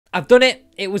I've done it.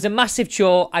 It was a massive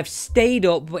chore. I've stayed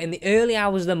up in the early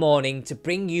hours of the morning to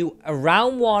bring you a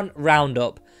round 1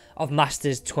 roundup of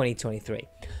Masters 2023.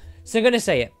 So I'm going to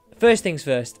say it. First things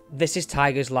first, this is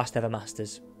Tiger's last ever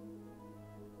Masters.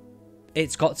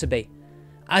 It's got to be.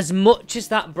 As much as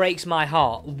that breaks my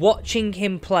heart, watching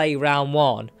him play round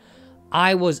 1,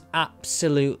 I was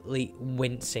absolutely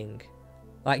wincing.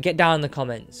 Like, get down in the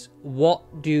comments.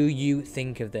 What do you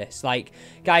think of this? Like,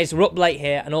 guys, we're up late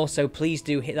here, and also please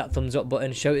do hit that thumbs up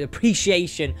button. Show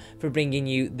appreciation for bringing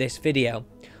you this video.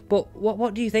 But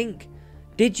what do you think?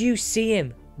 Did you see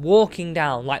him walking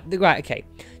down? Like, right, okay.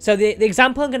 So the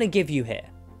example I'm going to give you here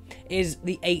is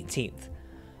the 18th.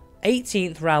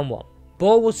 18th round 1.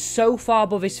 Ball was so far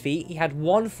above his feet, he had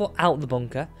 1 foot out the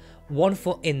bunker, 1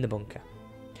 foot in the bunker.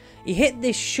 He hit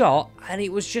this shot, and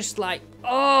it was just like,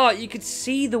 oh, you could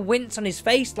see the wince on his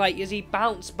face, like, as he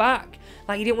bounced back.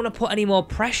 Like, he didn't want to put any more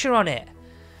pressure on it.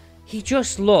 He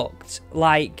just looked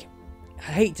like,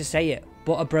 I hate to say it,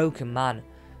 but a broken man.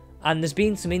 And there's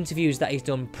been some interviews that he's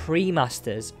done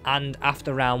pre-Masters and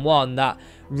after round 1 that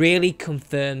really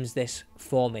confirms this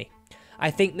for me.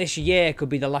 I think this year could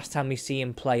be the last time we see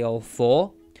him play all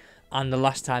 4, and the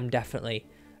last time definitely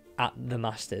at the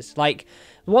Masters. Like,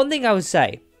 one thing I would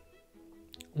say,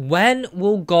 when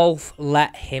will golf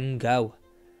let him go?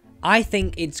 I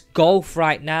think it's golf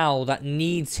right now that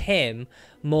needs him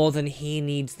more than he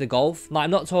needs the golf. Like,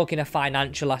 I'm not talking a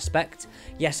financial aspect.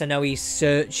 Yes, I know he's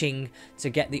searching to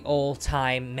get the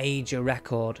all-time major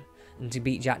record and to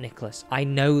beat Jack Nicklaus. I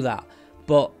know that.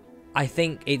 But I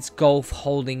think it's golf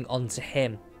holding on to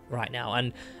him right now.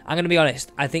 And I'm going to be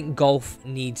honest, I think golf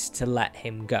needs to let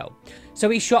him go. So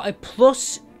he shot a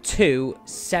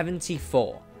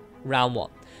 +274 round 1.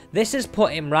 This has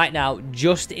put him right now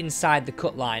just inside the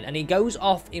cut line, and he goes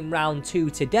off in round 2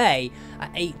 today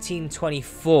at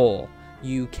 18:24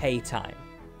 UK time.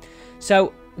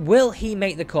 So will he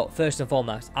make the cut? First and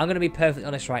foremost, I'm going to be perfectly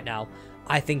honest right now.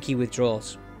 I think he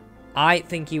withdraws. I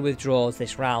think he withdraws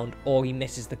this round, or he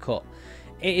misses the cut.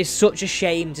 It is such a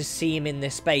shame to see him in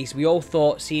this space. We all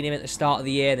thought, seeing him at the start of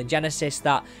the year, the Genesis,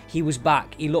 that he was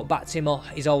back. He looked back to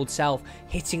his old self,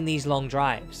 hitting these long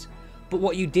drives. But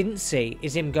what you didn't see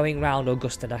is him going round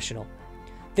Augusta National.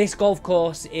 This golf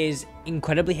course is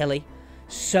incredibly hilly,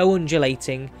 so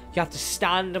undulating. You have to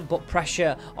stand and put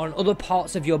pressure on other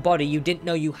parts of your body you didn't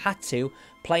know you had to,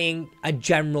 playing a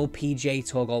general PGA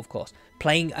Tour golf course,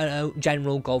 playing a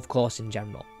general golf course in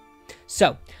general.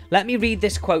 So, let me read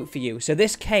this quote for you. So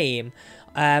this came,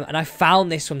 and I found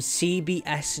this from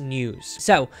CBS News.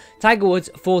 So, Tiger Woods,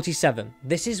 47.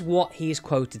 This is what he is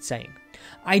quoted saying.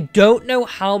 "I don't know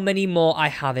how many more I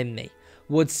have in me,"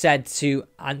 Woods said to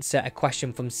answer a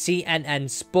question from CNN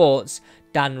Sports'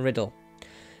 Dan Riddle.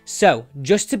 "So,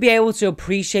 just to be able to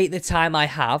appreciate the time I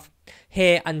have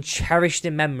here and cherish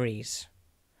the memories.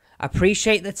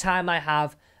 Appreciate the time I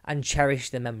have and cherish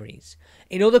the memories."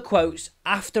 In other quotes,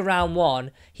 after round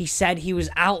 1, he said he was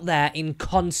out there in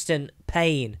constant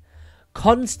pain.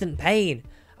 Constant pain.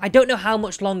 I don't know how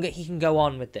much longer he can go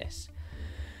on with this.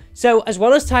 So, as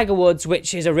well as Tiger Woods,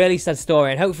 which is a really sad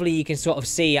story, and hopefully you can sort of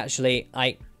see, actually,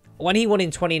 like, when he won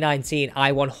in 2019,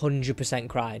 I 100%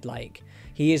 cried. Like,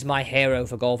 he is my hero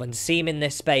for golf, and to see him in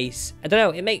this space, I don't know,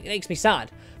 it makes me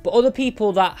sad. But other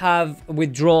people that have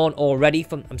withdrawn already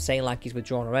from, I'm saying like he's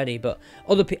withdrawn already, but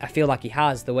other people, I feel like he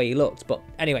has, the way he looked. But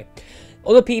anyway,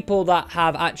 other people that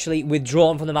have actually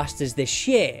withdrawn from the Masters this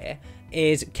year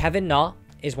is Kevin Na,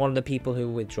 is one of the people who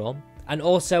withdrawn. And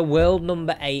also world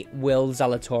number 8, Will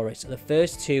Zalatoris, are the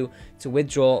first 2 to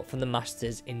withdraw from the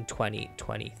Masters in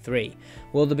 2023.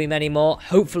 Will there be many more?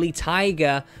 Hopefully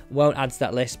Tiger won't add to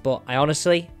that list, but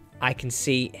I can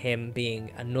see him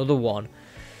being another one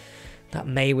that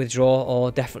may withdraw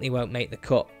or definitely won't make the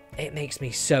cut. It makes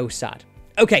me so sad.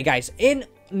 Okay, guys, in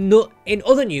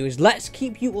other news, let's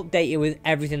keep you updated with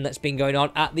everything that's been going on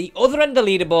at the other end of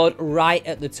the leaderboard, right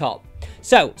at the top.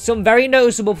 So, some very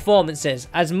noticeable performances.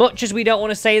 As much as we don't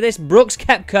want to say this, Brooks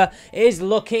Koepka is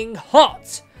looking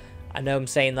hot. I know I'm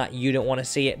saying that, you don't want to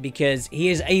see it, because he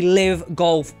is a live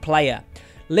golf player.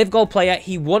 Live golf player,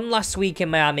 he won last week in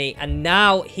Miami, and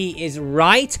now he is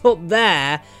right up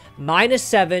there,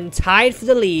 -7, tied for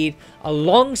the lead,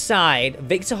 alongside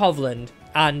Victor Hovland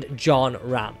and Jon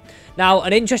Rahm. Now,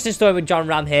 an interesting story with Jon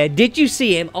Rahm here. Did you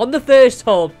see him on the first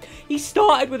hole? He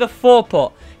started with a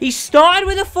 4-putt. He started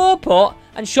with a 4-putt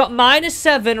and shot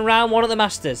 -7 round 1 at the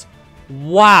Masters.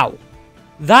 Wow.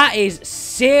 That is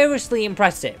seriously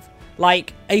impressive.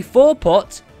 Like, a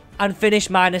 4-putt and finish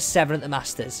 -7 at the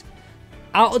Masters.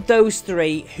 Out of those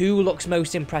 3, who looks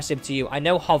most impressive to you? I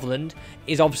know Hovland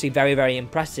is obviously very, very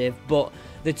impressive, but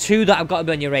the 2 that have got to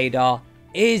be on your radar,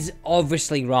 is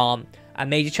obviously Rahm, a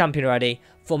major champion already,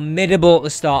 formidable at the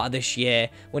start of this year,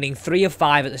 winning 3 of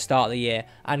 5 at the start of the year,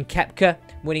 and Koepka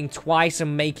winning twice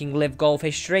and making live golf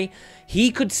history.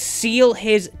 He could seal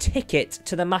his ticket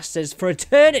to the Masters for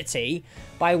eternity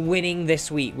by winning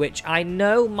this week, which I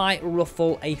know might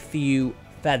ruffle a few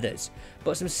feathers,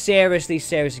 but some seriously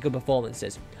good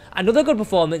performances. Another good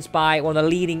performance by one of the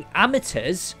leading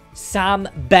amateurs, Sam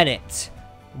Bennett.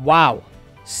 Wow,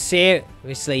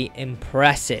 seriously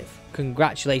impressive.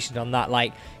 Congratulations on that.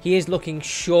 Like, he is looking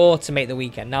sure to make the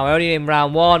weekend. Now, we're only in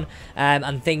round 1,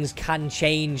 and things can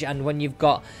change, and when you've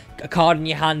got a card in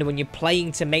your hand, and when you're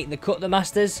playing to make the cut of the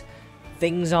Masters,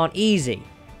 things aren't easy.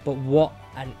 But what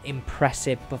an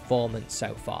impressive performance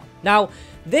so far. Now,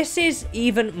 this is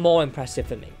even more impressive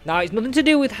for me. Now, it's nothing to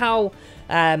do with how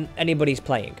anybody's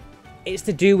playing. It's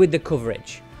to do with the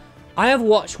coverage. I have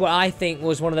watched what I think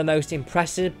was one of the most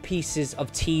impressive pieces of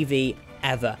TV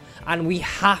ever, and we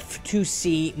have to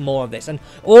see more of this. And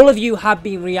all of you have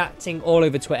been reacting all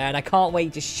over Twitter, and I can't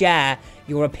wait to share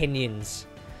your opinions.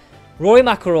 Rory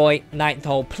McIlroy, 9th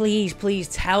hole. Please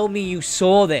tell me you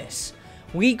saw this.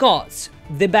 We got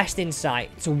the best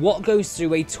insight to what goes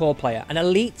through a tour player, an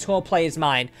elite tour player's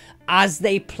mind, as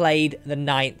they played the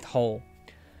 9th hole.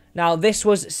 Now, this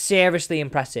was seriously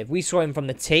impressive. We saw him from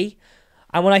the tee,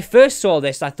 and when I first saw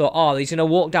this, I thought, oh, he's going to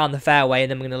walk down the fairway and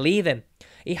then we're going to leave him.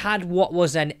 He had what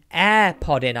was an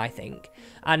AirPod in, I think,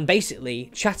 and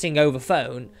basically chatting over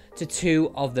phone to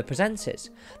 2 of the presenters.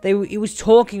 He was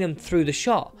talking them through the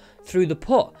shot, through the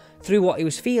putt, through what he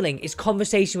was feeling, his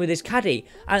conversation with his caddy,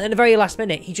 and at the very last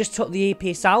minute, he just took the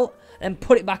earpiece out and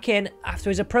put it back in after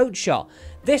his approach shot.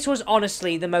 This was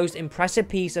honestly the most impressive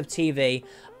piece of TV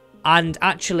and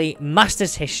actually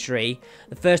Masters history,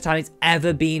 the first time it's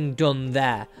ever been done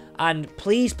there. And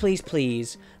please,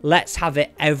 let's have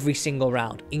it every single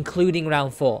round, including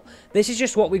round 4. This is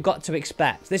just what we've got to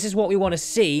expect. This is what we want to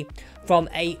see from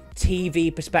a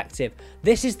TV perspective.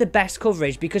 This is the best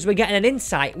coverage because we're getting an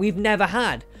insight we've never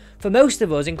had. For most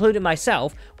of us, including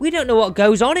myself, we don't know what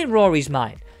goes on in Rory's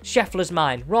mind, Scheffler's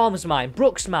mind, Rahm's mind,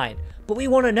 Brooks' mind, but we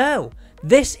want to know.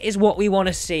 This is what we want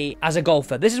to see as a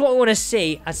golfer. This is what we want to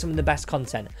see as some of the best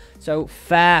content. So,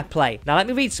 fair play. Now, let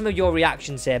me read some of your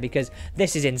reactions here because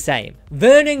this is insane.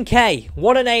 Vernon K.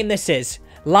 What a name this is.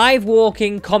 Live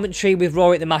walking commentary with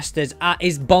Rory at the Masters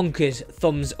is bonkers.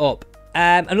 Thumbs up.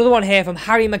 Another one here from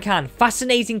Harry McCann.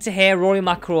 Fascinating to hear Rory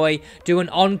McIlroy do an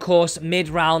on-course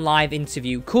mid-round live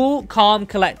interview. Cool, calm,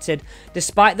 collected,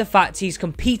 despite the fact he's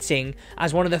competing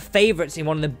as one of the favourites in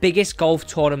one of the biggest golf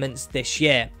tournaments this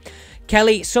year.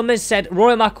 Kelly Summers said,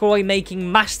 Rory McIlroy making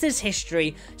Masters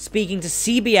history, speaking to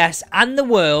CBS and the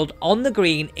world on the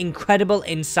green, incredible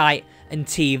insight and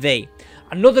TV.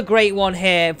 Another great one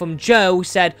here from Joe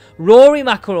said, Rory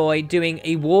McIlroy doing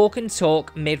a walk and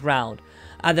talk mid-round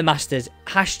at the Masters,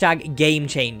 hashtag game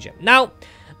changer. Now,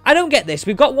 I don't get this.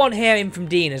 We've got one here in from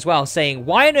Dean as well saying,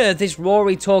 why on earth is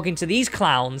Rory talking to these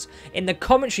clowns in the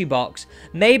commentary box?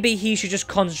 Maybe he should just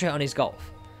concentrate on his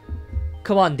golf.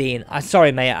 Come on, Dean. I'm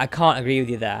sorry, mate. I can't agree with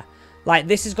you there. Like,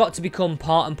 this has got to become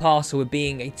part and parcel with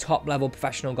being a top-level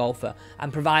professional golfer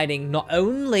and providing not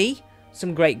only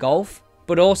some great golf,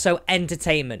 but also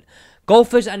entertainment.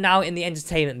 Golfers are now in the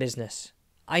entertainment business.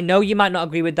 I know you might not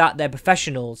agree with that. They're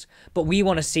professionals, but we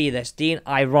want to see this. Dean,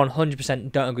 I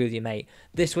 100% don't agree with you, mate.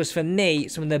 This was, for me,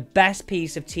 some of the best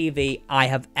piece of TV I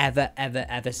have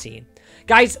ever seen.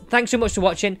 Guys, thanks so much for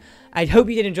watching. I hope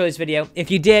you did enjoy this video.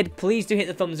 If you did, please do hit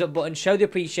the thumbs up button, show the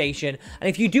appreciation. And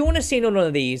if you do want to see another one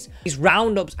of these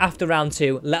roundups after round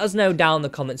 2, let us know down in the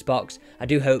comments box. I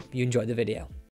do hope you enjoyed the video.